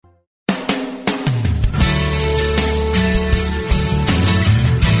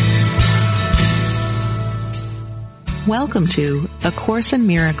Welcome to A Course in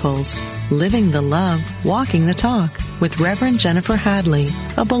Miracles, Living the Love, Walking the Talk, with Reverend Jennifer Hadley,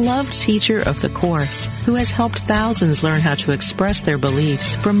 a beloved teacher of the Course who has helped thousands learn how to express their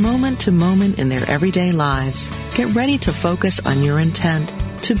beliefs from moment to moment in their everyday lives. Get ready to focus on your intent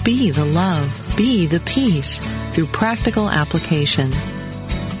to be the love, be the peace, through practical application.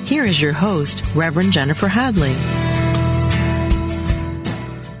 Here is your host, Reverend Jennifer Hadley.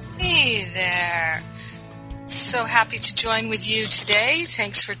 Hey there. So happy to join with you today.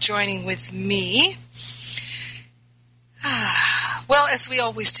 Thanks for joining with me. Well, as we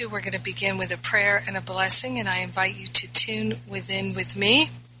always do, we're going to begin with a prayer and a blessing, and I invite you to tune within with me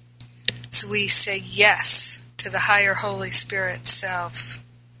as we say yes to the higher Holy Spirit self.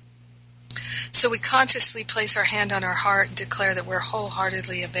 So we consciously place our hand on our heart and declare that we're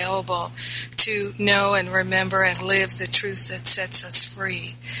wholeheartedly available to know and remember and live the truth that sets us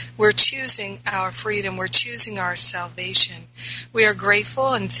free. We're choosing our freedom. We're choosing our salvation. We are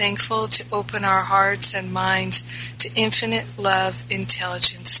grateful and thankful to open our hearts and minds to infinite love,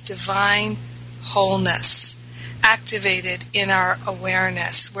 intelligence, divine wholeness, activated in our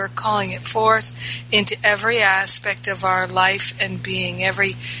awareness. We're calling it forth into every aspect of our life and being,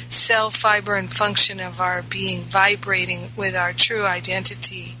 every cell, fiber, and function of our being, vibrating with our true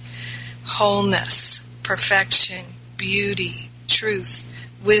identity, wholeness, perfection, beauty, truth,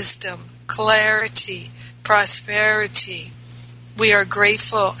 wisdom, clarity, prosperity. We are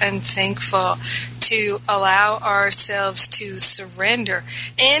grateful and thankful to allow ourselves to surrender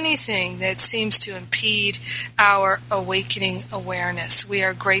anything that seems to impede our awakening awareness. We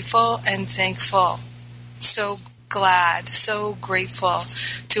are grateful and thankful, so glad, so grateful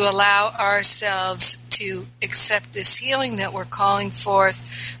to allow ourselves to accept this healing that we're calling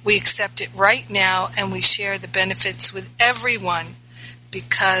forth. We accept it right now, and we share the benefits with everyone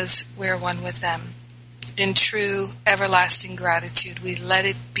because we're one with them. In true, everlasting gratitude, we let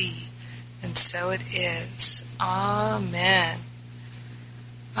it be. And so it is. Amen.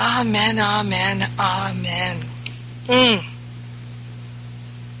 Amen, amen, amen. That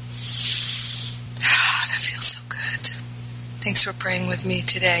feels so good. Thanks for praying with me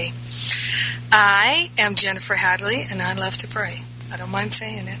today. I am Jennifer Hadley, and I love to pray. I don't mind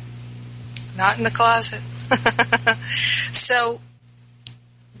saying it. Not in the closet.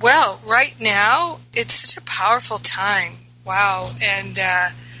 Well, right now, it's such a powerful time. Wow. And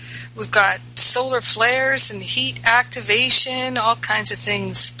we've got solar flares and heat activation, all kinds of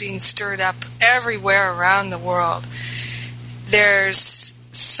things being stirred up everywhere around the world. There's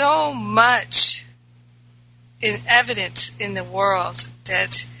so much evidence in the world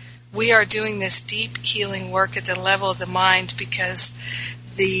that we are doing this deep healing work at the level of the mind because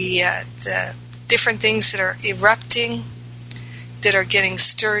the different things that are erupting, that are getting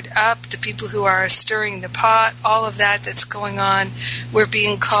stirred up, the people who are stirring the pot, all of that that's going on, we're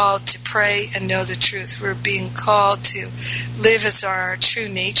being called to pray and know the truth. We're being called to live as our true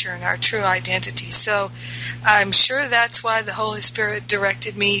nature and our true identity. So I'm sure that's why the Holy Spirit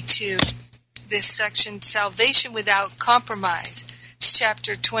directed me to this section, Salvation Without Compromise. It's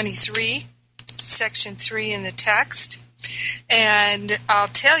chapter 23, section 3 in the text. And I'll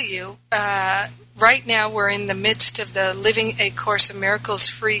tell you, right now we're in the midst of the Living A Course in Miracles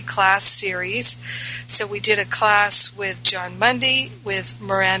free class series. So we did a class with John Mundy, with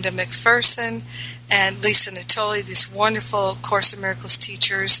Miranda McPherson, and Lisa Natoli, these wonderful Course in Miracles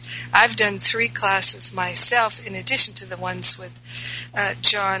teachers. I've done 3 classes myself in addition to the ones with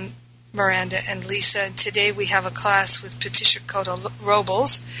John, Miranda, and Lisa. And today we have a class with Patricia Cota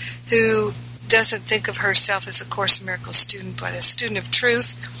Robles, who doesn't think of herself as a Course in Miracles student, but a student of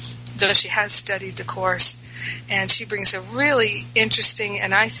truth, though she has studied the Course. And she brings a really interesting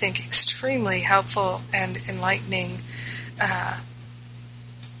and I think extremely helpful and enlightening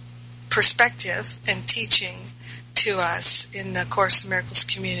perspective and teaching to us in the Course in Miracles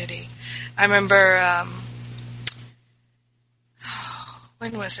community. I remember,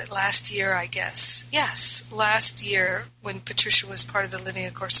 when was it? Last year, I guess. Yes, last year when Patricia was part of the Living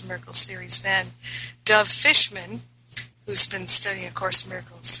A Course in Miracles series then, Dove Fishman, who's been studying A Course in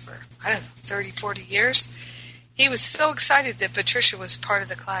Miracles for, 30, 40 years, he was so excited that Patricia was part of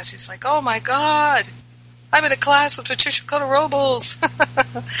the class. He's like, oh my God, I'm in a class with Patricia Cota Robles.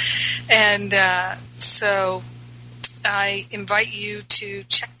 And so I invite you to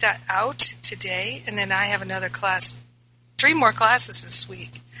check that out today. And then I have another class, 3 more classes this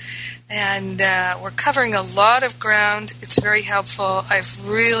week. And we're covering a lot of ground. It's very helpful. I've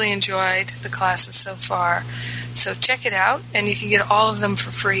really enjoyed the classes so far. So check it out, and you can get all of them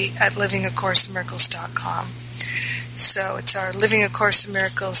for free at livingacourseofmiracles.com. So it's our Living A Course in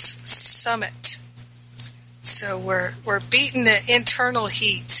Miracles Summit So we're beating the internal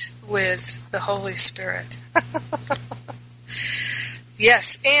heat with the Holy Spirit.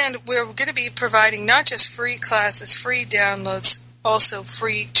 Yes, and we're going to be providing not just free classes, free downloads, also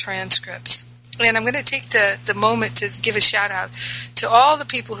free transcripts. And I'm going to take the moment to give a shout out to all the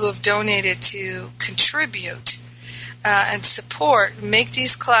people who have donated to contribute and support, make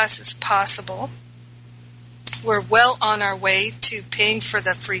these classes possible. We're well on our way to paying for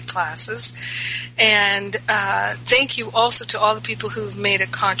the free classes. And thank you also to all the people who've made a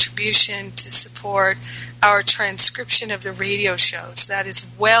contribution to support our transcription of the radio shows. That is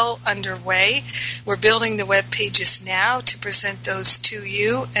well underway. We're building the web pages now to present those to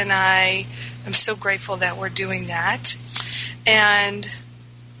you, and I am so grateful that we're doing that. And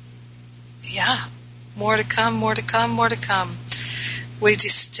yeah, more to come, more to come, more to come. We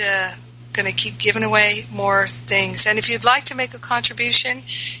just going to keep giving away more things. And if you'd like to make a contribution,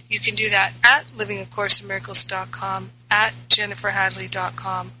 you can do that at livingacourseofmiracles.com, at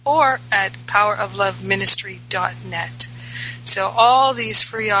jenniferhadley.com, or at powerofloveministry.net. So all these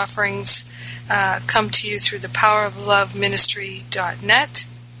free offerings come to you through the powerofloveministry.net.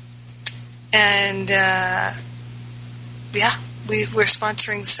 And we're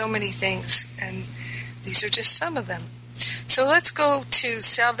sponsoring so many things, and these are just some of them. So let's go to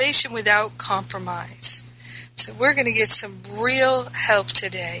Salvation Without Compromise. So we're going to get some real help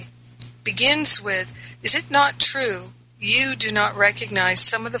today. Begins with, is it not true you do not recognize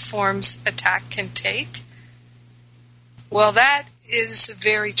some of the forms attack can take? Well, that is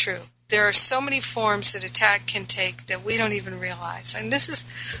very true. There are so many forms that attack can take that we don't even realize. And this is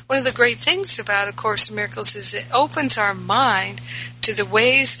one of the great things about A Course in Miracles, is it opens our mind to the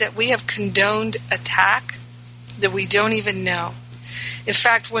ways that we have condoned attack that we don't even know. In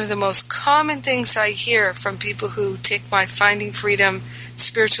fact, one of the most common things I hear from people who take my Finding Freedom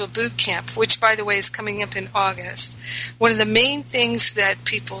Spiritual Boot Camp, which, by the way, is coming up in August, one of the main things that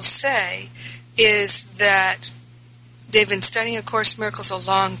people say is that they've been studying A Course in Miracles a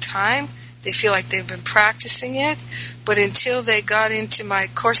long time. They feel like they've been practicing it, but until they got into my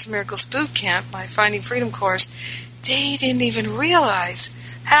Course in Miracles Boot Camp, my Finding Freedom course, they didn't even realize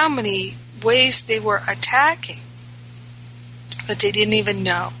how many ways they were attacking. But they didn't even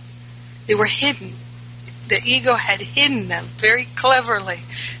know. They were hidden. The ego had hidden them very cleverly,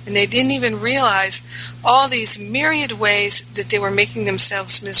 and they didn't even realize all these myriad ways that they were making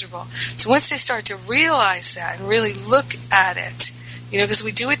themselves miserable. So once they start to realize that and really look at it, because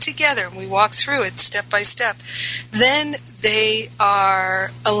we do it together and we walk through it step by step, then they are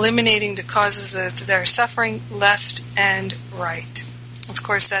eliminating the causes of their suffering left and right. Of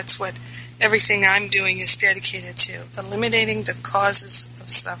course, that's what everything I'm doing is dedicated to, eliminating the causes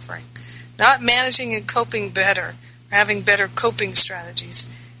of suffering. Not managing and coping better, or having better coping strategies,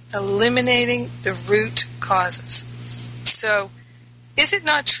 eliminating the root causes. So, is it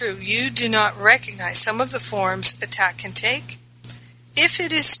not true you do not recognize some of the forms attack can take? If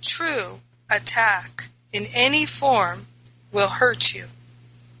it is true, attack in any form will hurt you,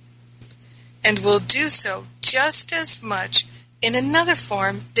 and will do so just as much in another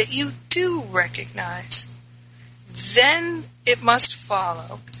form that you do recognize. Then it must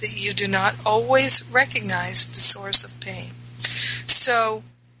follow that you do not always recognize the source of pain. So,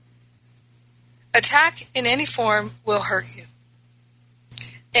 attack in any form will hurt you.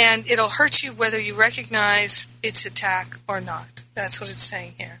 And it'll hurt you whether you recognize its attack or not. That's what it's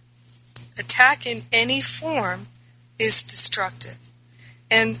saying here. Attack in any form is destructive.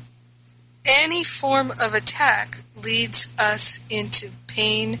 And any form of attack leads us into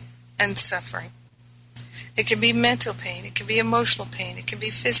pain and suffering. It can be mental pain, it can be emotional pain, it can be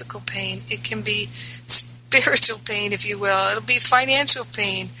physical pain, it can be spiritual pain, if you will. It'll be financial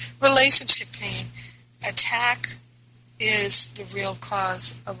pain, relationship pain. Attack is the real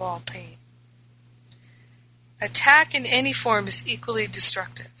cause of all pain. Attack in any form is equally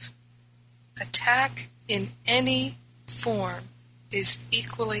destructive. Attack in any form is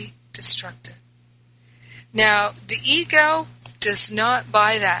equally destructive. Now, the ego does not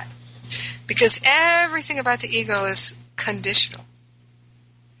buy that, because everything about the ego is conditional.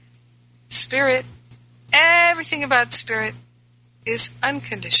 Spirit, everything about spirit is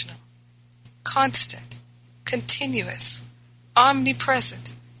unconditional, constant, continuous,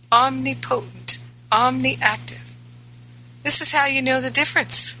 omnipresent, omnipotent, omniactive. This is how you know the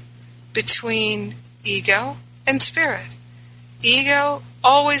difference between ego and spirit. Ego,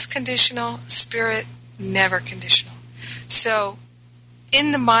 always conditional. Spirit, never conditional. So,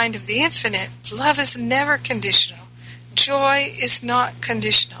 in the mind of the infinite, love is never conditional. Joy is not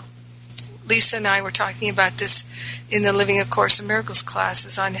conditional. Lisa and I were talking about this in the Living A Course in Miracles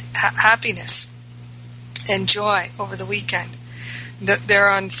classes on happiness. and Joy over the weekend. They're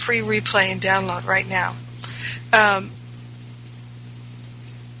on free replay and download right now.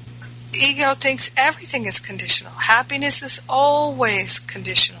 Ego thinks everything is conditional. Happiness is always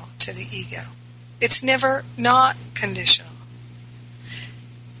conditional to the ego. It's never not conditional.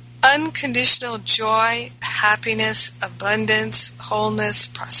 Unconditional joy, happiness, abundance, wholeness,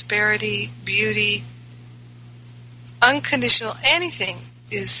 prosperity, beauty, unconditional anything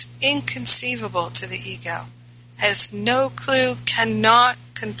is inconceivable to the ego. Has no clue, cannot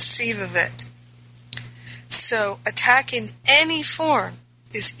conceive of it. So attack in any form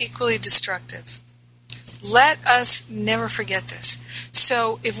is equally destructive. Let us never forget this.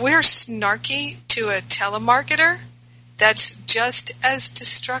 So if we're snarky to a telemarketer, that's just as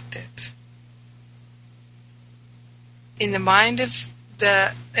destructive. In the mind of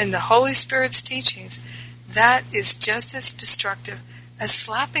in the Holy Spirit's teachings, that is just as destructive as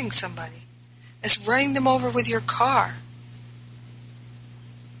slapping somebody, as running them over with your car.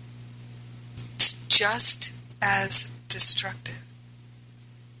 It's just as destructive.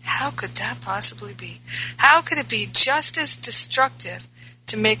 How could that possibly be? How could it be just as destructive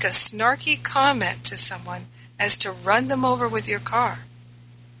to make a snarky comment to someone as to run them over with your car?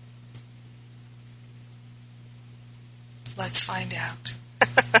 Let's find out.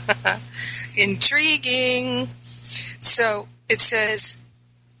 Intriguing. So it says,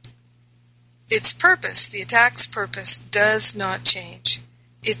 its purpose, the attack's purpose, does not change.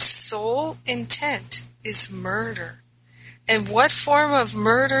 Its sole intent is murder. And what form of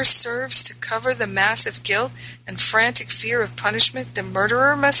murder serves to cover the massive guilt and frantic fear of punishment the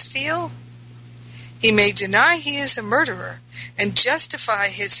murderer must feel? He may deny he is a murderer and justify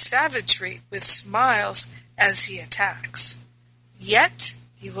his savagery with smiles as he attacks. Yet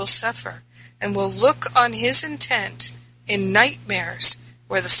he will suffer and will look on his intent in nightmares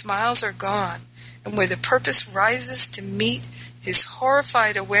where the smiles are gone and where the purpose rises to meet his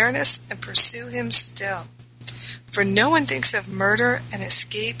horrified awareness and pursue him still. For no one thinks of murder and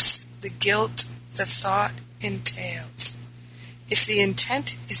escapes the guilt the thought entails. If the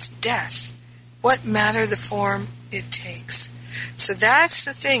intent is death, what matter the form it takes? So that's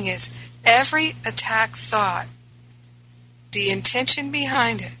the thing, is every attack thought, the intention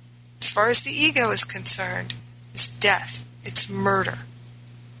behind it, as far as the ego is concerned, is death. It's murder.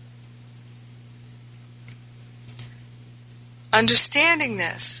 Understanding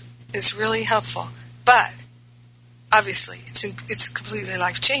this is really helpful, but obviously, it's completely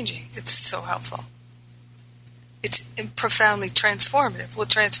life-changing. It's so helpful. It's profoundly transformative. It will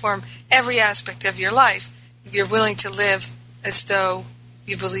transform every aspect of your life if you're willing to live as though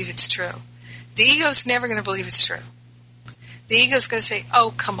you believe it's true. The ego's never going to believe it's true. The ego's going to say,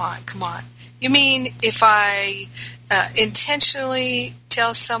 oh, come on. You mean if I intentionally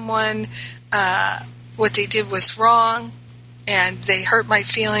tell someone what they did was wrong, and they hurt my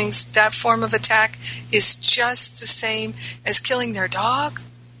feelings, that form of attack is just the same as killing their dog?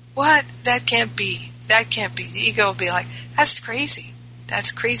 What? That can't be. That can't be. The ego will be like, that's crazy.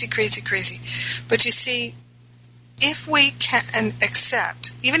 That's crazy. But you see, if we can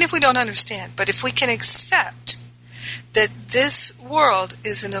accept, even if we don't understand, but if we can accept that this world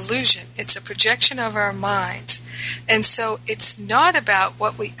is an illusion, it's a projection of our minds, and so it's not about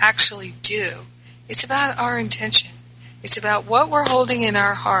what we actually do, it's about our intention. It's about what we're holding in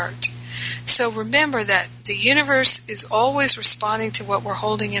our heart. So remember that the universe is always responding to what we're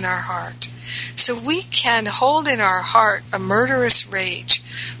holding in our heart. So we can hold in our heart a murderous rage,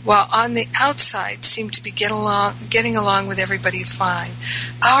 while on the outside seem to be getting along with everybody fine.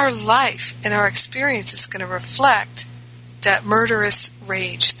 Our life and our experience is going to reflect that murderous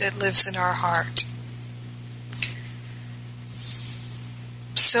rage that lives in our heart.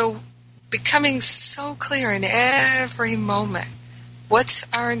 So becoming so clear in every moment. What's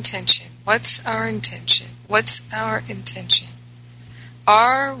our intention? What's our intention? What's our intention?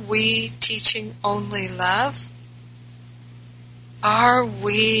 Are we teaching only love? Are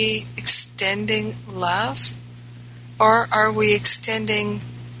we extending love? Or are we extending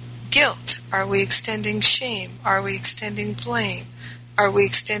guilt? Are we extending shame? Are we extending blame? Are we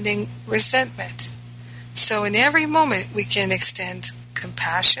extending resentment? So in every moment we can extend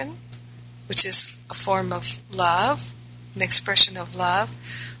compassion, which is a form of love, an expression of love,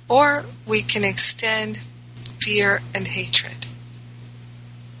 or we can extend fear and hatred.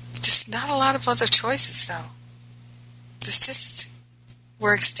 There's not a lot of other choices, though.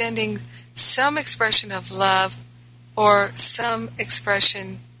 We're extending some expression of love or some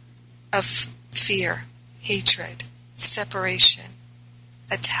expression of fear, hatred, separation,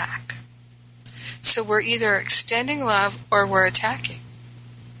 attack. So we're either extending love or we're attacking.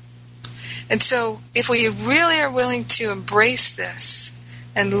 And so if we really are willing to embrace this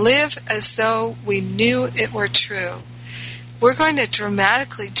and live as though we knew it were true, we're going to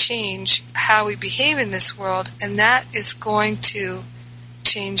dramatically change how we behave in this world, and that is going to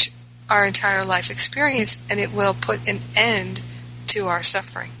change our entire life experience, and it will put an end to our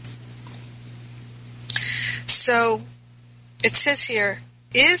suffering. So it says here,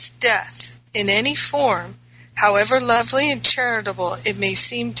 is death in any form, however lovely and charitable it may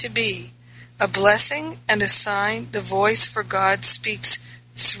seem to be, a blessing and a sign the voice for God speaks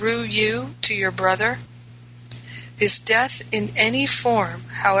through you to your brother? Is death in any form,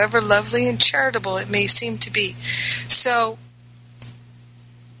 however lovely and charitable it may seem to be? So,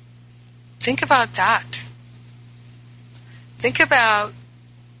 think about that. Think about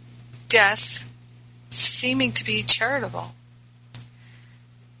death seeming to be charitable.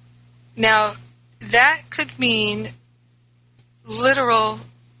 Now, that could mean literal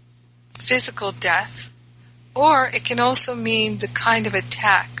physical death, or it can also mean the kind of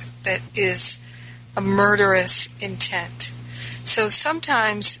attack that is a murderous intent. So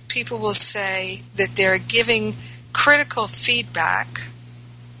sometimes people will say that they're giving critical feedback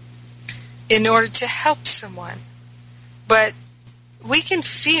in order to help someone. But we can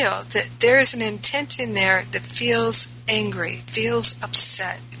feel that there is an intent in there that feels angry, feels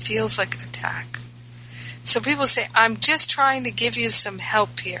upset, feels like attack. So people say, I'm just trying to give you some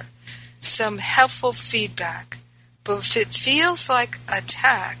help here, some helpful feedback. But if it feels like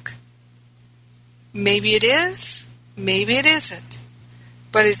attack, maybe it is, maybe it isn't.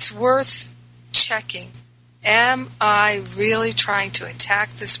 But it's worth checking. Am I really trying to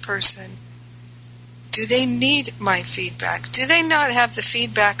attack this person? Do they need my feedback? Do they not have the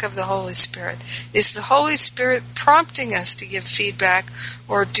feedback of the Holy Spirit? Is the Holy Spirit prompting us to give feedback,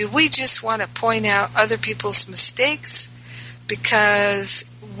 or do we just want to point out other people's mistakes because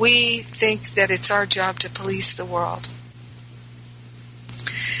we think that it's our job to police the world?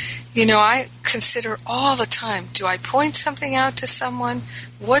 You know, I consider all the time, do I point something out to someone?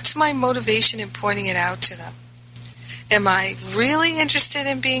 What's my motivation in pointing it out to them? Am I really interested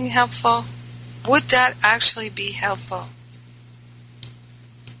in being helpful? Would that actually be helpful?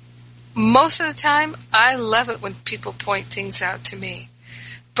 Most of the time, I love it when people point things out to me.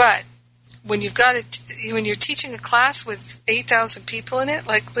 But when you've got when you're teaching a class with 8,000 people in it,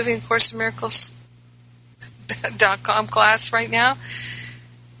 like Living A Course in Miracles.com class right now,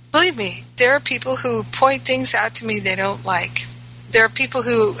 believe me, there are people who point things out to me they don't like. There are people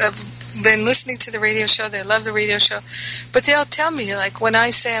who have been listening to the radio show, they love the radio show, but they'll tell me, like when I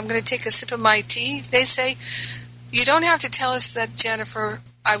say I'm going to take a sip of my tea, they say, you don't have to tell us that, Jennifer.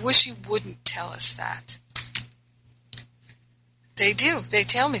 I wish you wouldn't tell us that. They do. They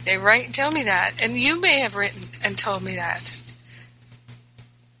tell me. They write and tell me that. And you may have written and told me that.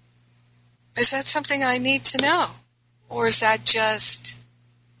 Is that something I need to know? Or is that just,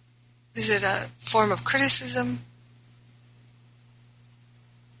 is it a form of criticism?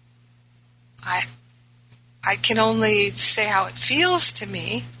 I can only say how it feels to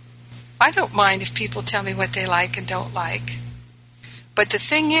me. I don't mind if people tell me what they like and don't like. But the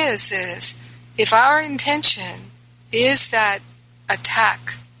thing is if our intention is that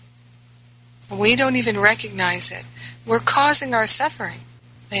attack, we don't even recognize it, we're causing our suffering.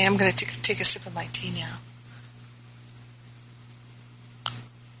 Hey, I'm going to take a sip of my tea now.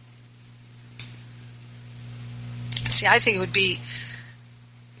 See, I think it would be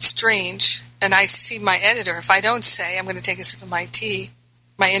strange, and I see my editor, if I don't say I'm going to take a sip of my tea,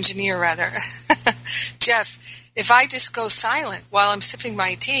 my engineer rather, Jeff, if I just go silent while I'm sipping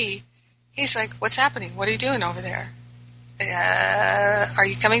my tea, he's like, what's happening? What are you doing over there? Are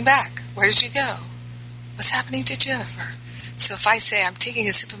you coming back? Where did you go? What's happening to Jennifer? So if I say I'm taking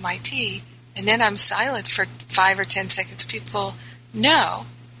a sip of my tea, and then I'm silent for 5 or 10 seconds, people know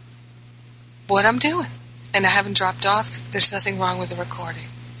what I'm doing. And I haven't dropped off. There's nothing wrong with the recording.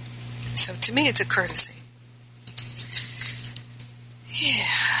 So to me, it's a courtesy. Yeah.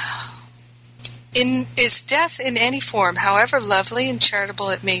 Is death in any form, however lovely and charitable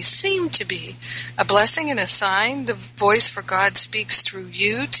it may seem to be, a blessing and a sign the voice for God speaks through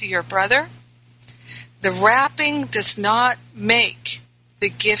you to your brother? The wrapping does not make the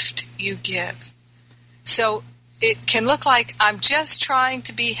gift you give. So it can look like I'm just trying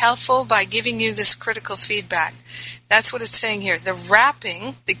to be helpful by giving you this critical feedback. That's what it's saying here. The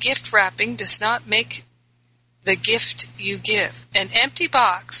wrapping, the gift wrapping, does not make the gift you give. An empty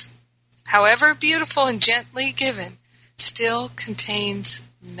box, however beautiful and gently given, still contains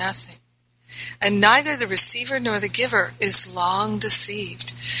nothing. And neither the receiver nor the giver is long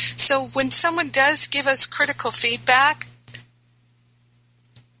deceived. So when someone does give us critical feedback,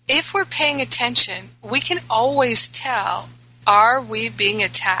 if we're paying attention, we can always tell, are we being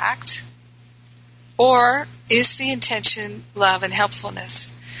attacked? Or is the intention love and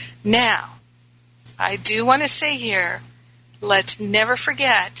helpfulness? Now, I do want to say here, let's never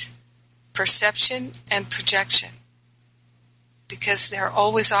forget perception and projection, because they're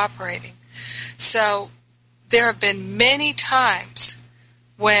always operating. So there have been many times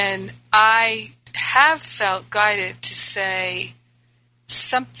when I have felt guided to say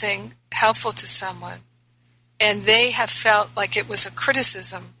something helpful to someone, and they have felt like it was a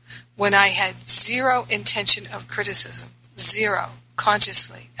criticism when I had zero intention of criticism. Zero.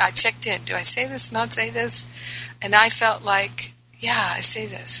 Consciously. I checked in. Do I say this, not say this? And I felt like, yeah, I say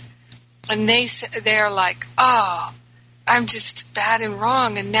this. And they're like, oh, I'm just bad and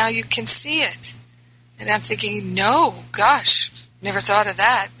wrong, and now you can see it. And I'm thinking, no, gosh, never thought of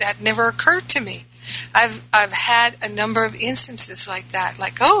that. That never occurred to me. I've had a number of instances like that,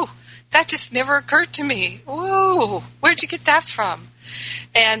 like, oh, that just never occurred to me. Whoa, where'd you get that from?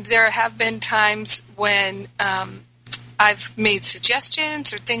 And there have been times when I've made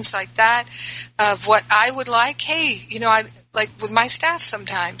suggestions or things like that of what I would like. Hey, I like with my staff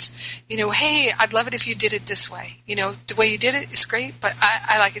sometimes, hey, I'd love it if you did it this way. The way you did it is great, but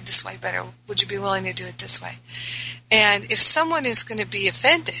I like it this way better. Would you be willing to do it this way? And if someone is going to be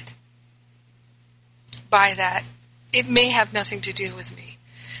offended by that, it may have nothing to do with me.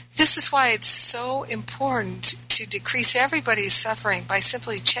 This is why it's so important to decrease everybody's suffering by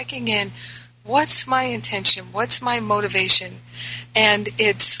simply checking in. What's my intention? What's my motivation? And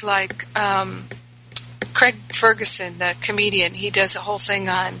it's like Craig Ferguson, the comedian, he does a whole thing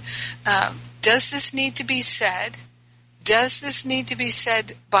on, does this need to be said? Does this need to be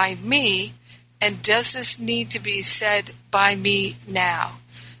said by me? And does this need to be said by me now?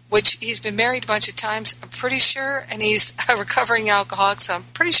 Which he's been married a bunch of times, I'm pretty sure, and he's a recovering alcoholic, so I'm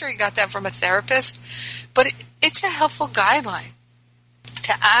pretty sure he got that from a therapist. But it's a helpful guideline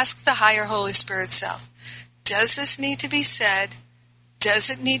to ask the higher Holy Spirit self, does this need to be said? Does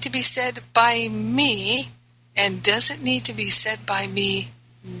it need to be said by me? And does it need to be said by me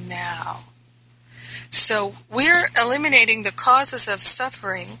now? So we're eliminating the causes of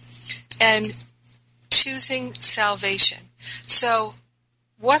suffering and choosing salvation. So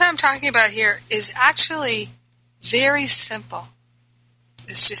what I'm talking about here is actually very simple.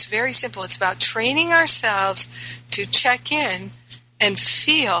 It's just very simple. It's about training ourselves to check in and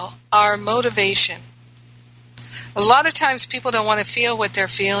feel our motivation. A lot of times people don't want to feel what they're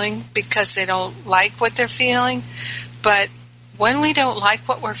feeling because they don't like what they're feeling. But when we don't like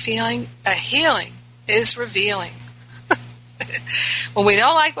what we're feeling, a healing is revealing. When we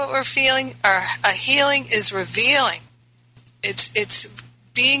don't like what we're feeling, a healing is revealing. It's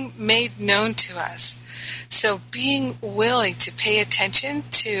being made known to us. So being willing to pay attention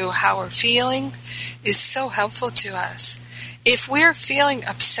to how we're feeling is so helpful to us. If we're feeling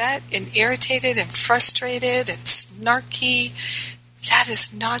upset and irritated and frustrated and snarky, that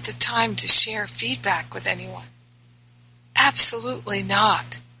is not the time to share feedback with anyone. Absolutely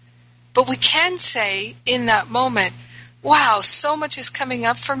not. But we can say in that moment, wow, so much is coming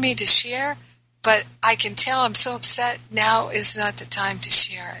up for me to share, but I can tell I'm so upset, now is not the time to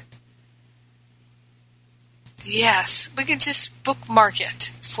share it. Yes, we can just bookmark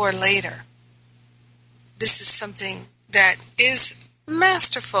it for later. This is something that is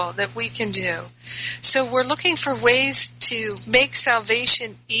masterful that we can do. So we're looking for ways to make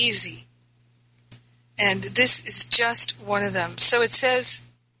salvation easy. And this is just one of them. So it says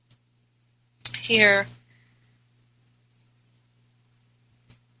here,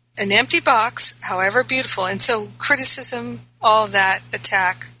 an empty box, however beautiful, and so criticism, all that,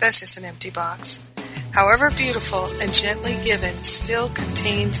 attack, that's just an empty box. However beautiful and gently given, still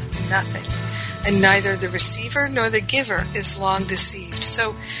contains nothing, and neither the receiver nor the giver is long deceived.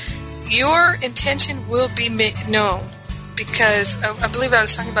 So your intention will be known, because I believe I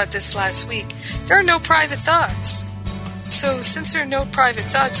was talking about this last week. There are no private thoughts. So since there are no private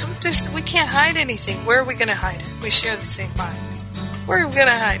thoughts, we can't hide anything. Where are we going to hide it? We share the same mind. Where are we going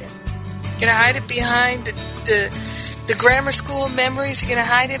to hide it? Going to hide it behind the grammar school memories? You're going to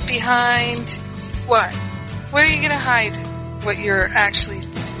hide it behind what? Where are you going to hide what you're actually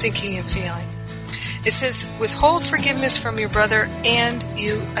thinking and feeling? It says, withhold forgiveness from your brother and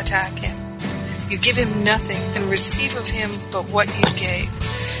you attack him. You give him nothing and receive of him but what you gave.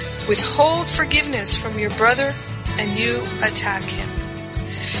 Withhold forgiveness from your brother and you attack him.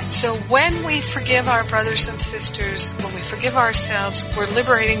 So when we forgive our brothers and sisters, when we forgive ourselves, we're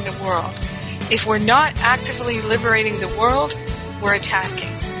liberating the world. If we're not actively liberating the world, we're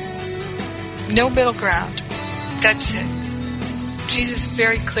attacking. No middle ground. That's it. Jesus is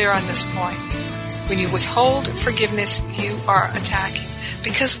very clear on this point. When you withhold forgiveness, you are attacking.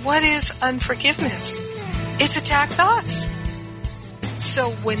 Because what is unforgiveness? It's attack thoughts. So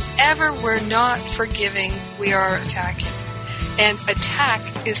whenever we're not forgiving, we are attacking. And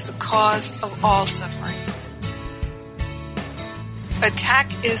attack is the cause of all suffering.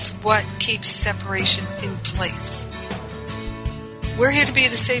 Attack is what keeps separation in place. We're here to be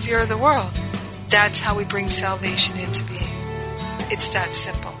the Savior of the world. That's how we bring salvation into being. It's that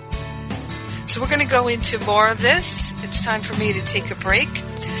simple. So we're going to go into more of this. It's time for me to take a break.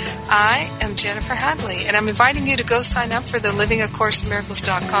 I am Jennifer Hadley, and I'm inviting you to go sign up for the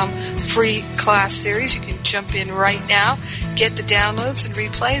LivingACourseInMiracles.com free class series. You can jump in right now, get the downloads and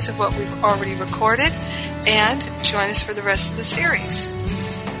replays of what we've already recorded, and join us for the rest of the series.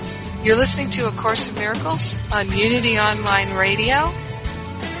 You're listening to A Course in Miracles on Unity Online Radio,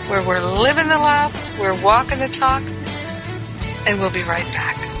 where we're living the love, we're walking the talk, and we'll be right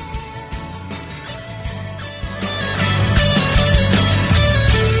back.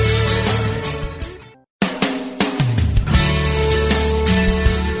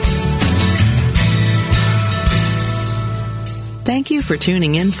 Thank you for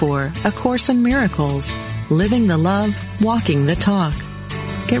tuning in for A Course in Miracles, Living the Love, Walking the Talk.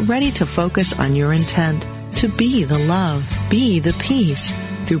 Get ready to focus on your intent to be the love, be the peace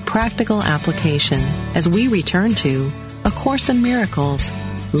through practical application as we return to A Course in Miracles,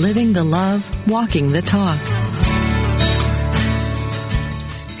 Living the Love, Walking the Talk.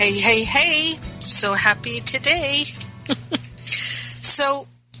 Hey, hey, hey. So happy today. So,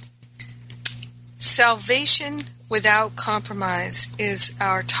 salvation without compromise is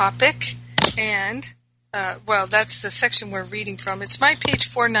our topic, and, that's the section we're reading from. It's my page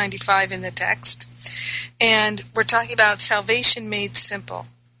 495 in the text, and we're talking about salvation made simple.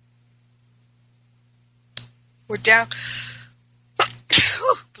 We're down,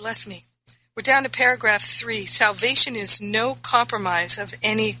 bless me. We're down to paragraph 3. Salvation is no compromise of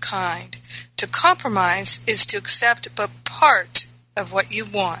any kind. To compromise is to accept but part of what you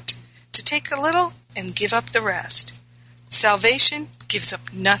want, to take a little and give up the rest. Salvation gives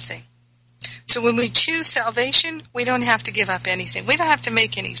up nothing. So when we choose salvation, we don't have to give up anything. We don't have to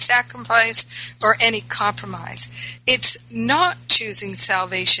make any sacrifice or any compromise. It's not choosing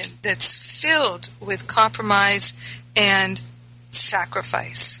salvation that's filled with compromise and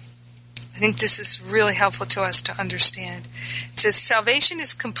sacrifice. I think this is really helpful to us to understand. It says salvation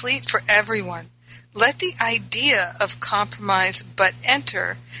is complete for everyone. Let the idea of compromise but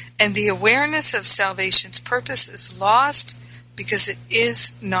enter, and the awareness of salvation's purpose is lost because it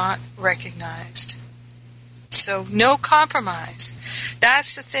is not recognized. So no compromise.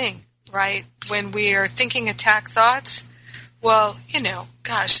 That's the thing, right? When we are thinking attack thoughts, well,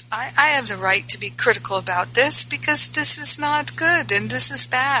 I have the right to be critical about this because this is not good and this is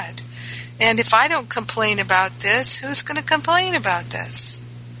bad. And if I don't complain about this, who's going to complain about this?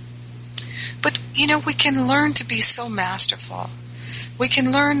 But, we can learn to be so masterful. We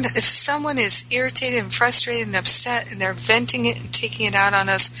can learn that if someone is irritated and frustrated and upset and they're venting it and taking it out on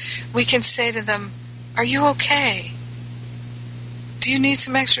us, we can say to them, are you okay? Do you need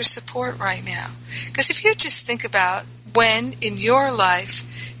some extra support right now? Because if you just think about when in your life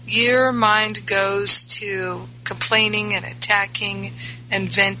your mind goes to complaining and attacking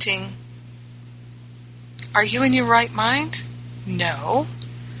and venting, are you in your right mind? No.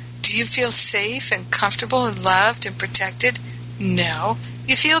 Do you feel safe and comfortable and loved and protected? No.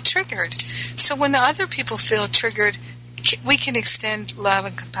 You feel triggered. So when other people feel triggered, we can extend love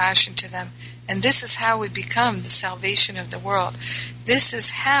and compassion to them. And this is how we become the salvation of the world. This is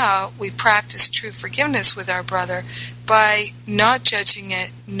how we practice true forgiveness with our brother, by not judging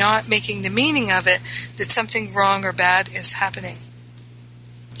it, not making the meaning of it that something wrong or bad is happening.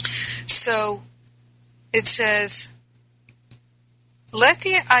 So it says, let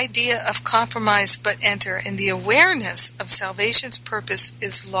the idea of compromise but enter, and the awareness of salvation's purpose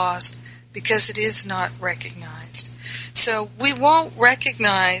is lost because it is not recognized. So we won't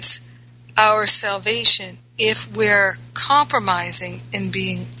recognize our salvation if we're compromising in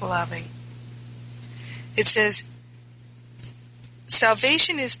being loving. It says,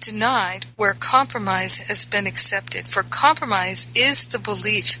 salvation is denied where compromise has been accepted, for compromise is the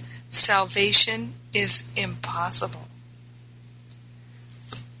belief salvation is impossible.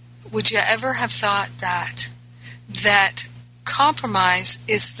 Would you ever have thought that compromise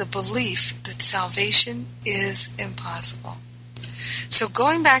is the belief that salvation is impossible? So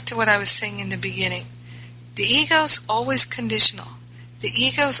going back to what I was saying in the beginning, the ego's always conditional. The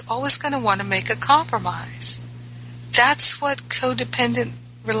ego's always going to want to make a compromise. That's what codependent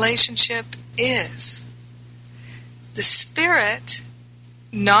relationship is. The Spirit,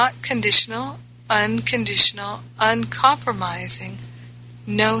 not conditional, unconditional, uncompromising,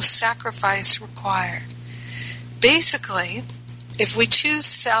 no sacrifice required. Basically, if we choose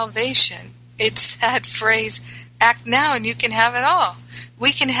salvation, it's that phrase, act now and you can have it all.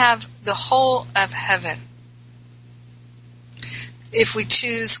 We can have the whole of heaven. If we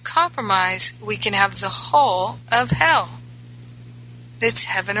choose compromise, we can have the whole of hell. It's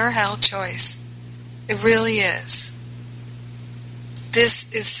heaven or hell choice. It really is.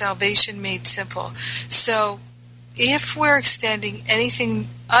 This is salvation made simple. So if we're extending anything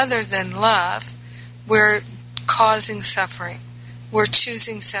other than love, we're causing suffering. We're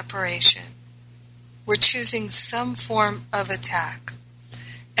choosing separation. We're choosing some form of attack.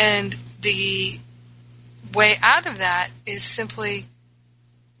 And the way out of that is simply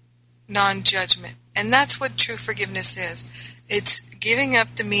non-judgment. And that's what true forgiveness is. It's giving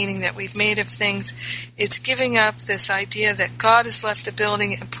up the meaning that we've made of things. It's giving up this idea that God has left the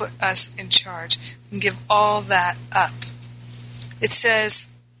building and put us in charge. We can give all that up. It says,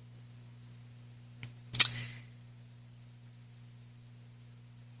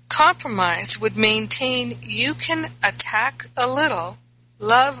 compromise would maintain you can attack a little,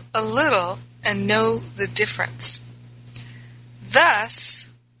 love a little, and know the difference. Thus,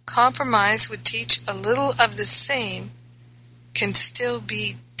 compromise would teach a little of the same can still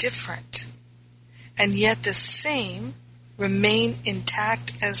be different, and yet the same remain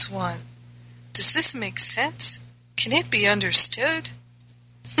intact as one. Does this make sense? Can it be understood?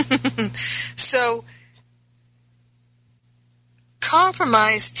 So,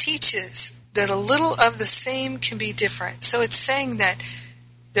 compromise teaches that a little of the same can be different. So it's saying that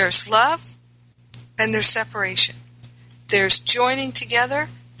there's love and there's separation. There's joining together,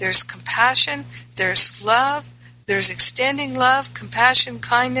 there's compassion, there's love, there's extending love, compassion,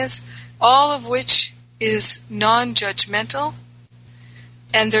 kindness, all of which is non-judgmental,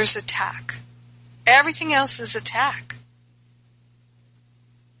 and there's attack. Everything else is attack.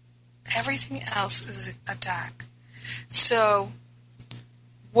 Everything else is attack. So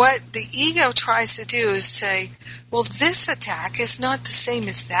what the ego tries to do is say, well, this attack is not the same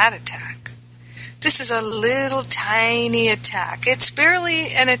as that attack. This is a little tiny attack. It's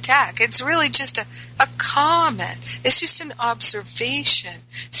barely an attack. It's really just a comment. It's just an observation.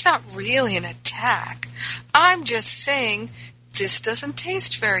 It's not really an attack. I'm just saying this doesn't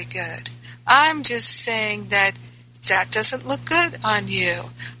taste very good. I'm just saying that doesn't look good on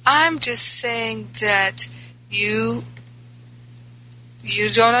you. I'm just saying that you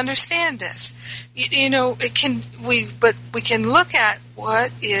don't understand this. We can look at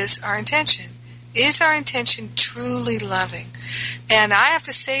what is our intention. Is our intention truly loving? And I have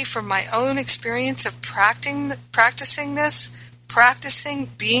to say, from my own experience of practicing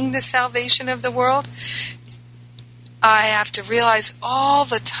being the salvation of the world, I have to realize all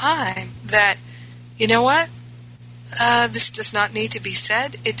the time that, you know what? This does not need to be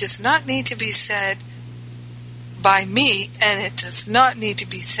said. It does not need to be said by me, and it does not need to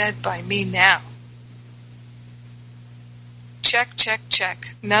be said by me now. Check, check,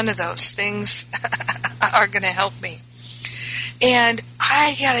 check. None of those things are going to help me. And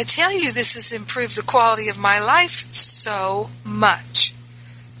I got to tell you, this has improved the quality of my life so much.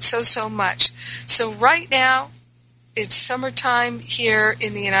 So much. So right now, it's summertime here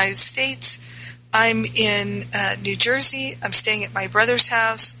in the United States. I'm in New Jersey. I'm staying at my brother's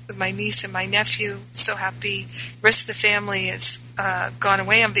house with my niece and my nephew. So happy. The rest of the family has gone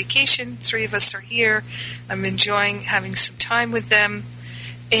away on vacation. 3 of us are here. I'm enjoying having some time with them.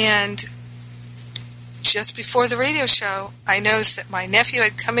 And just before the radio show, I noticed that my nephew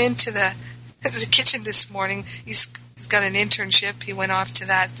had come into the kitchen this morning. He's got an internship. He went off to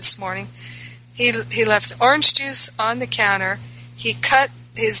that this morning. He left orange juice on the counter. He cut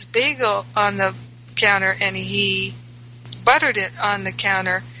his bagel on the counter and he buttered it on the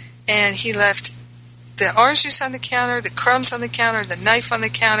counter, and he left the orange juice on the counter, the crumbs on the counter, the knife on the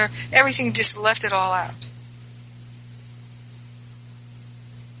counter, everything, just left it all out.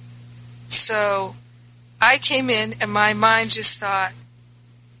 So I came in and my mind just thought,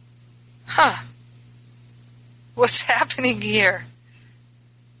 what's happening here?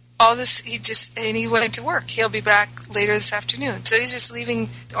 All this, he went to work. He'll be back later this afternoon. So he's just leaving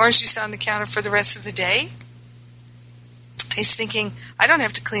the orange juice on the counter for the rest of the day. He's thinking, I don't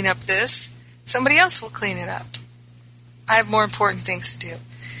have to clean up this. Somebody else will clean it up. I have more important things to do.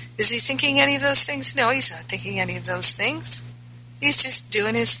 Is he thinking any of those things? No, he's not thinking any of those things. He's just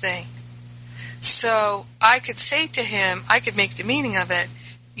doing his thing. So I could say to him, I could make the meaning of it,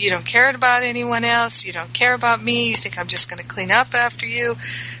 You don't care about anyone else. You don't care about me. You think I'm just going to clean up after you.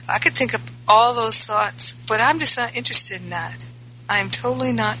 I could think of all those thoughts, but I'm just not interested in that. I am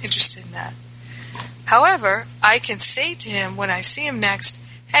totally not interested in that. However, I can say to him when I see him next,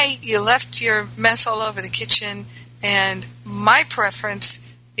 hey, you left your mess all over the kitchen, and my preference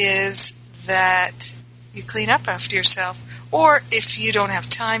is that you clean up after yourself. Or if you don't have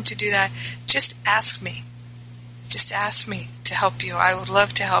time to do that, just ask me. Just ask me to help you. I would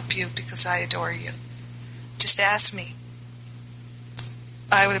love to help you because I adore you. Just ask me.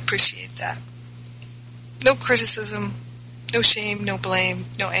 I would appreciate that. No criticism, no shame, no blame,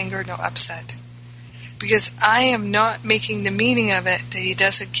 no anger, no upset. Because I am not making the meaning of it that he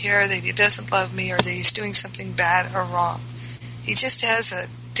doesn't care, that he doesn't love me, or that he's doing something bad or wrong. He just has a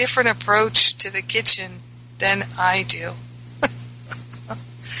different approach to the kitchen than I do.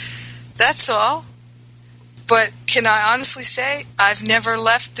 That's all. But can I honestly say I've never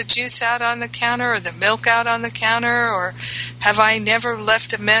left the juice out on the counter or the milk out on the counter, or have I never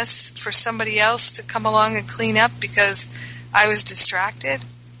left a mess for somebody else to come along and clean up because I was distracted?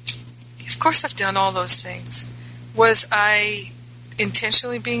 Of course I've done all those things. Was I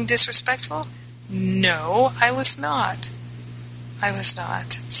intentionally being disrespectful? No, I was not. I was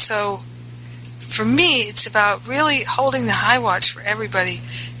not. So for me, it's about really holding the high watch for everybody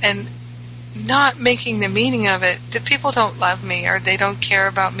and not making the meaning of it that people don't love me or they don't care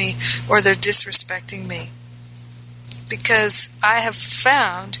about me or they're disrespecting me. Because I have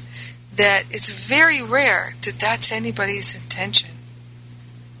found that it's very rare that that's anybody's intention.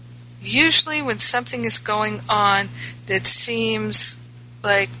 Usually when something is going on that seems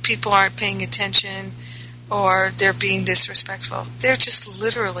like people aren't paying attention or they're being disrespectful, they're just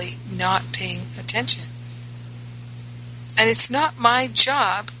literally not paying attention. And it's not my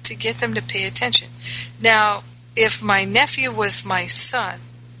job to get them to pay attention. Now, if my nephew was my son,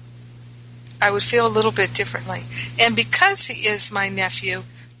 I would feel a little bit differently. And because he is my nephew,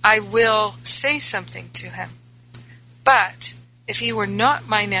 I will say something to him. But if he were not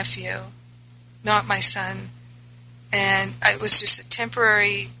my nephew, not my son, and I was just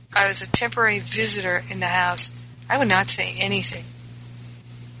I was a temporary visitor in the house, I would not say anything.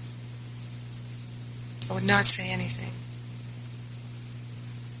 I would not say anything.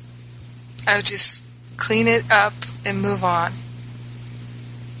 I would just clean it up and move on.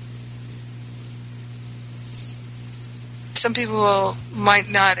 Some people might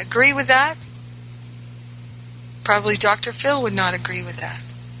not agree with that. Probably Dr. Phil would not agree with that.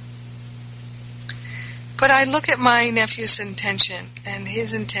 But I look at my nephew's intention, and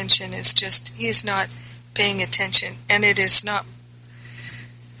his intention is just, he's not paying attention. And it is not,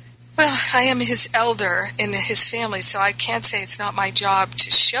 well, I am his elder in his family, so I can't say it's not my job to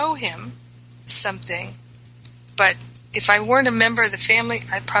show him something. But if I weren't a member of the family,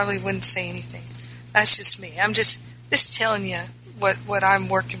 I probably wouldn't say anything. That's just me. I'm just telling you what I'm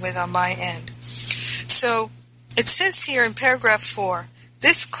working with on my end. So it says here in paragraph 4,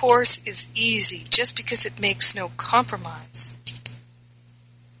 this course is easy just because it makes no compromise.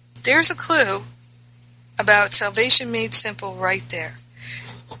 There's a clue about salvation made simple right there.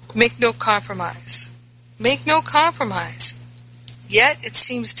 Make no compromise. Make no compromise. Yet it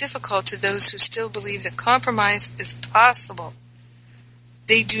seems difficult to those who still believe that compromise is possible.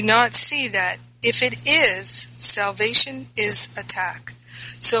 They do not see that if it is, salvation is attack.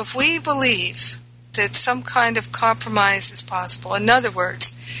 So if we believe that some kind of compromise is possible, in other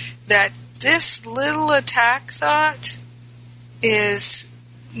words, that this little attack thought is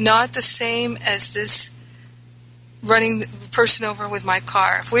not the same as this running the person over with my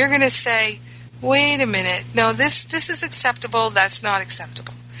car. If we're going to say, wait a minute, no, this is acceptable, that's not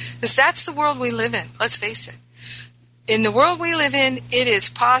acceptable. Because that's the world we live in, let's face it. In the world we live in, it is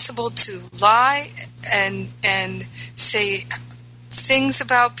possible to lie and say things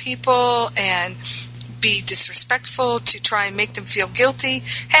about people and be disrespectful to try and make them feel guilty.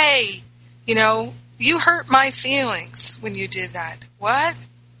 Hey, you hurt my feelings when you did that. What?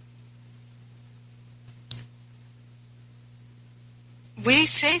 We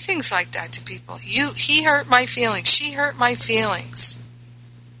say things like that to people. He hurt my feelings. She hurt my feelings.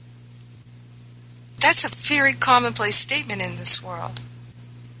 That's a very commonplace statement in this world.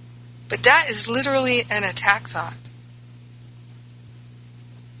 But that is literally an attack thought.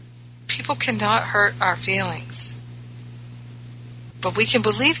 People cannot hurt our feelings. But we can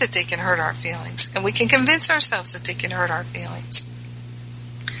believe that they can hurt our feelings. And we can convince ourselves that they can hurt our feelings.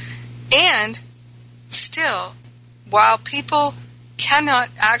 And still, while people cannot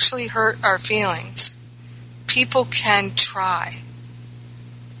actually hurt our feelings, people can try.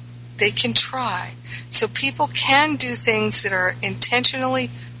 They can try. So people can do things that are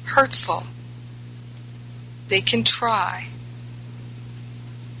intentionally hurtful. They can try.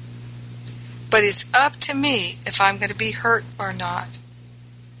 But it's up to me if I'm going to be hurt or not.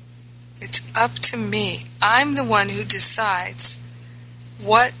 It's up to me. I'm the one who decides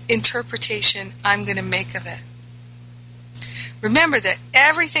what interpretation I'm going to make of it. Remember that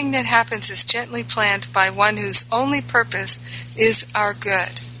everything that happens is gently planned by one whose only purpose is our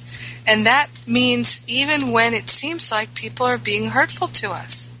good. And that means even when it seems like people are being hurtful to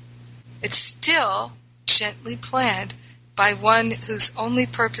us, it's still gently planned by one whose only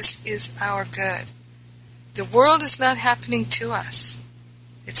purpose is our good. The world is not happening to us.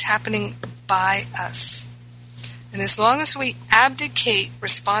 It's happening by us. And as long as we abdicate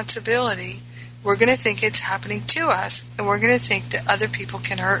responsibility, we're going to think it's happening to us, and we're going to think that other people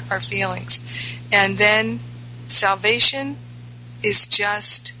can hurt our feelings. And then salvation is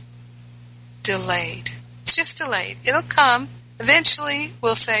just delayed. It's just delayed. It'll come. Eventually,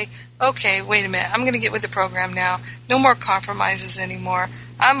 we'll say, okay, wait a minute, I'm going to get with the program now. No more compromises anymore.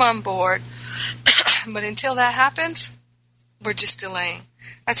 I'm on board. But until that happens, we're just delaying.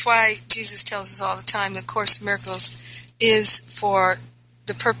 That's why Jesus tells us all the time the Course in Miracles is for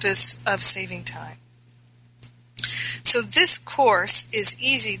the purpose of saving time. So this course is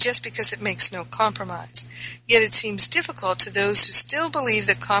easy just because it makes no compromise. Yet it seems difficult to those who still believe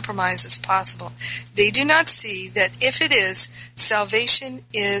that compromise is possible. They do not see that if it is, salvation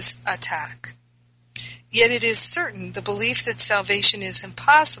is attack. Yet it is certain the belief that salvation is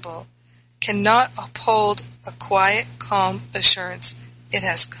impossible cannot uphold a quiet, calm assurance it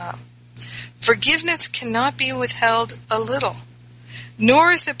has come. Forgiveness cannot be withheld a little,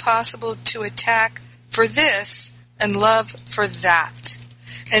 nor is it possible to attack for this and love for that,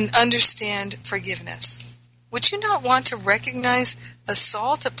 and understand forgiveness. Would you not want to recognize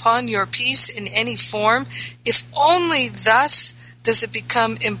assault upon your peace in any form, if only thus does it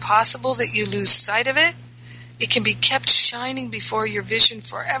become impossible that you lose sight of it? It can be kept shining before your vision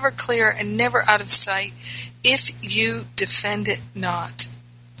forever clear and never out of sight if you defend it not.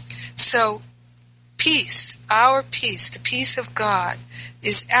 So, peace, our peace, the peace of God,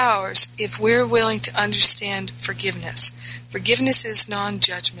 is ours if we're willing to understand forgiveness. Forgiveness is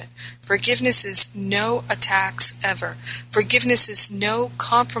non-judgment. Forgiveness is no attacks ever. Forgiveness is no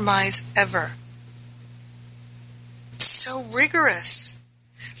compromise ever. It's so rigorous.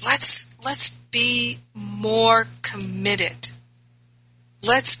 Let's be more committed.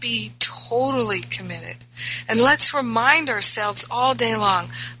 Let's be totally committed. And let's remind ourselves all day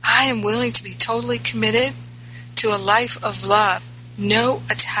long, I am willing to be totally committed to a life of love, no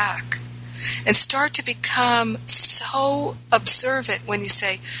attack. And start to become so observant when you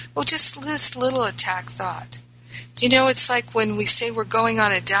say, oh, just this little attack thought. You know, it's like when we say we're going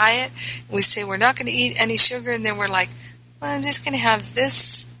on a diet, and we say we're not going to eat any sugar, and then we're like, well, I'm just going to have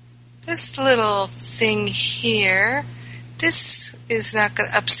this little thing here. This is not going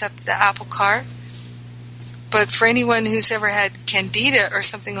to upset the apple cart. But for anyone who's ever had candida or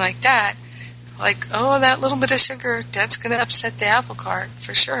something like that, like, oh, that little bit of sugar, that's going to upset the apple cart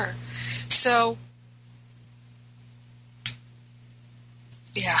for sure. So,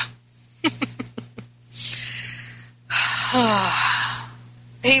 yeah.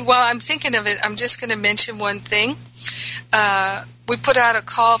 Hey, while I'm thinking of it, I'm just going to mention one thing. We put out a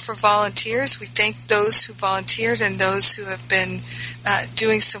call for volunteers. We thank those who volunteered and those who have been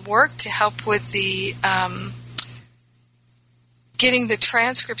doing some work to help with the getting the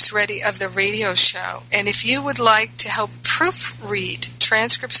transcripts ready of the radio show. And if you would like to help proofread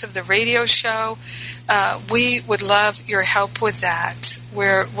transcripts of the radio show, we would love your help with that.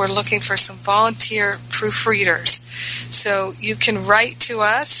 We're looking for some volunteer proofreaders. So you can write to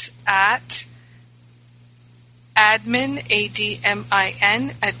us at admin,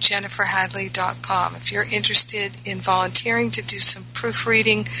 ADMIN, at jenniferhadley.com. If you're interested in volunteering to do some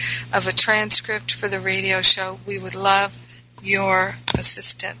proofreading of a transcript for the radio show, we would love your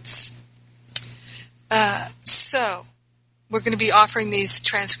assistance. So, we're going to be offering these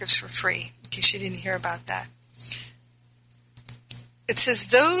transcripts for free, in case you didn't hear about that. It says,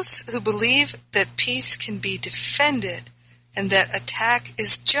 those who believe that peace can be defended and that attack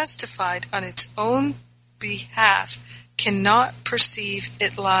is justified on its own behalf cannot perceive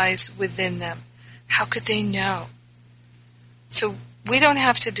it lies within them. How could they know? So we don't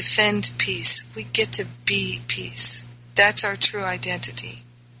have to defend peace. We get to be peace. That's our true identity.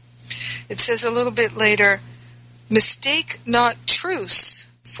 It says a little bit later, mistake not truce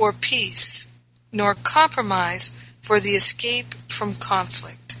for peace, nor compromise for the escape from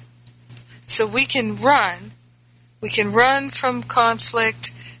conflict. So we can run from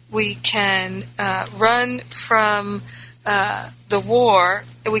conflict, We can run from the war.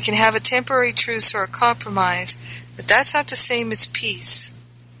 We can have a temporary truce or a compromise, but that's not the same as peace.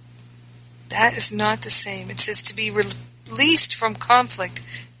 That is not the same. It says to be released from conflict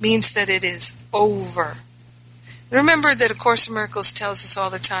means that it is over. Remember that A Course in Miracles tells us all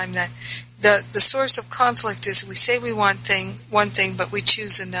the time that the source of conflict is we say we want one thing, but we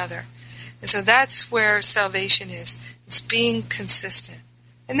choose another. And so that's where salvation is. It's being consistent.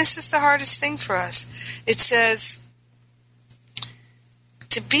 And this is the hardest thing for us. It says,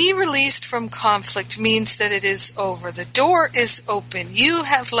 to be released from conflict means that it is over. The door is open. You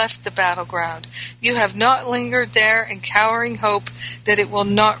have left the battleground. You have not lingered there in cowering hope that it will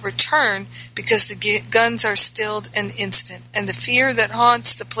not return, because the guns are stilled and instant, and the fear that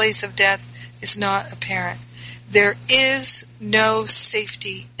haunts the place of death is not apparent. There is no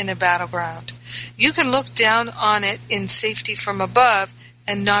safety in a battleground. You can look down on it in safety from above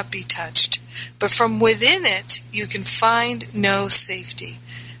and not be touched. But from within it, you can find no safety.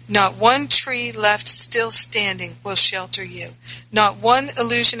 Not one tree left still standing will shelter you. Not one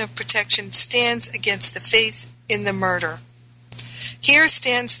illusion of protection stands against the faith in the murder. Here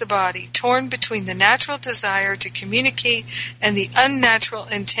stands the body, torn between the natural desire to communicate and the unnatural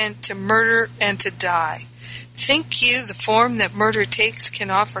intent to murder and to die. Think you the form that murder takes can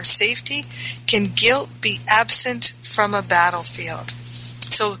offer safety? Can guilt be absent from a battlefield?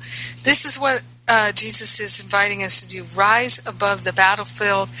 So this is what Jesus is inviting us to do. Rise above the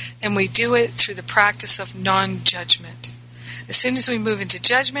battlefield, and we do it through the practice of non-judgment. As soon as we move into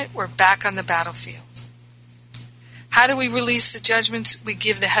judgment, we're back on the battlefield. How do we release the judgments? We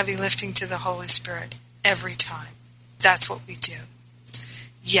give the heavy lifting to the Holy Spirit every time. That's what we do.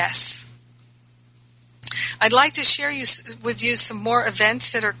 Yes. I'd like to share with you some more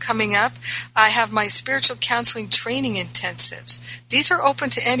events that are coming up. I have my spiritual counseling training intensives. These are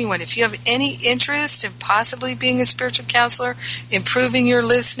open to anyone. If you have any interest in possibly being a spiritual counselor, improving your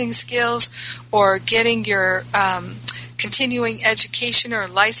listening skills, or getting your continuing education or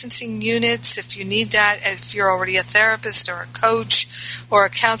licensing units, if you need that, if you're already a therapist or a coach or a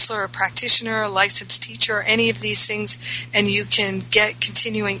counselor or a practitioner, a licensed teacher, or any of these things, and you can get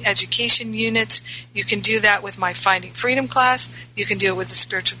continuing education units, you can do that with my Finding Freedom class. You can do it with the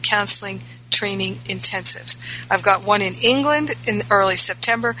spiritual counseling training intensives. I've got one in England in early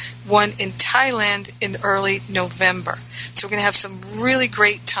September, one in Thailand in early November. So we're going to have some really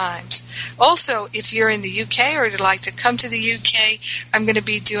great times. Also, if you're in the UK or you'd like to come to the UK, I'm going to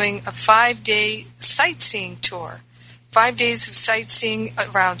be doing a 5-day sightseeing tour. 5 days of sightseeing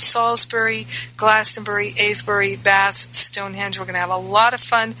around Salisbury, Glastonbury, Avebury, Bath, Stonehenge. We're going to have a lot of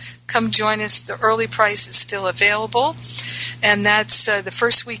fun. Come join us. The early price is still available. And that's the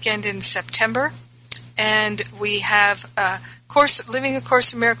first weekend in September. And we have Living A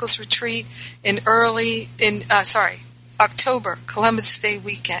Course in Miracles retreat in October, Columbus Day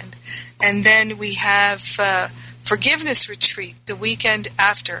weekend. And then we have Forgiveness retreat the weekend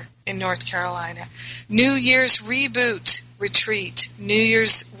after in North Carolina. New Year's Reboot retreat, New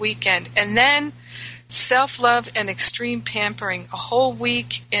Year's weekend. And then Self-Love and Extreme Pampering, a whole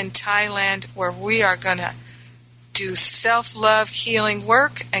week in Thailand where we are going to do self-love healing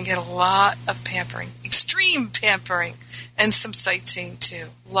work and get a lot of pampering, extreme pampering, and some sightseeing too.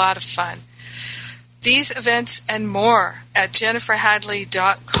 A lot of fun. These events and more at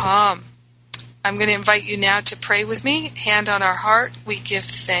jenniferhadley.com. I'm going to invite you now to pray with me. Hand on our heart, we give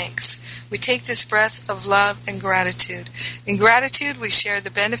thanks. We take this breath of love and gratitude. In gratitude, we share the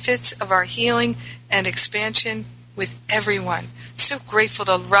benefits of our healing and expansion with everyone. So grateful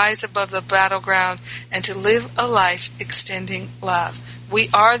to rise above the battleground and to live a life extending love. We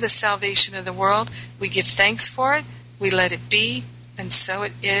are the salvation of the world. We give thanks for it. We let it be, and so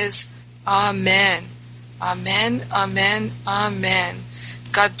it is. Amen. Amen, amen, amen.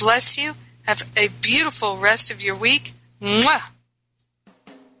 God bless you. Have a beautiful rest of your week. Mwah!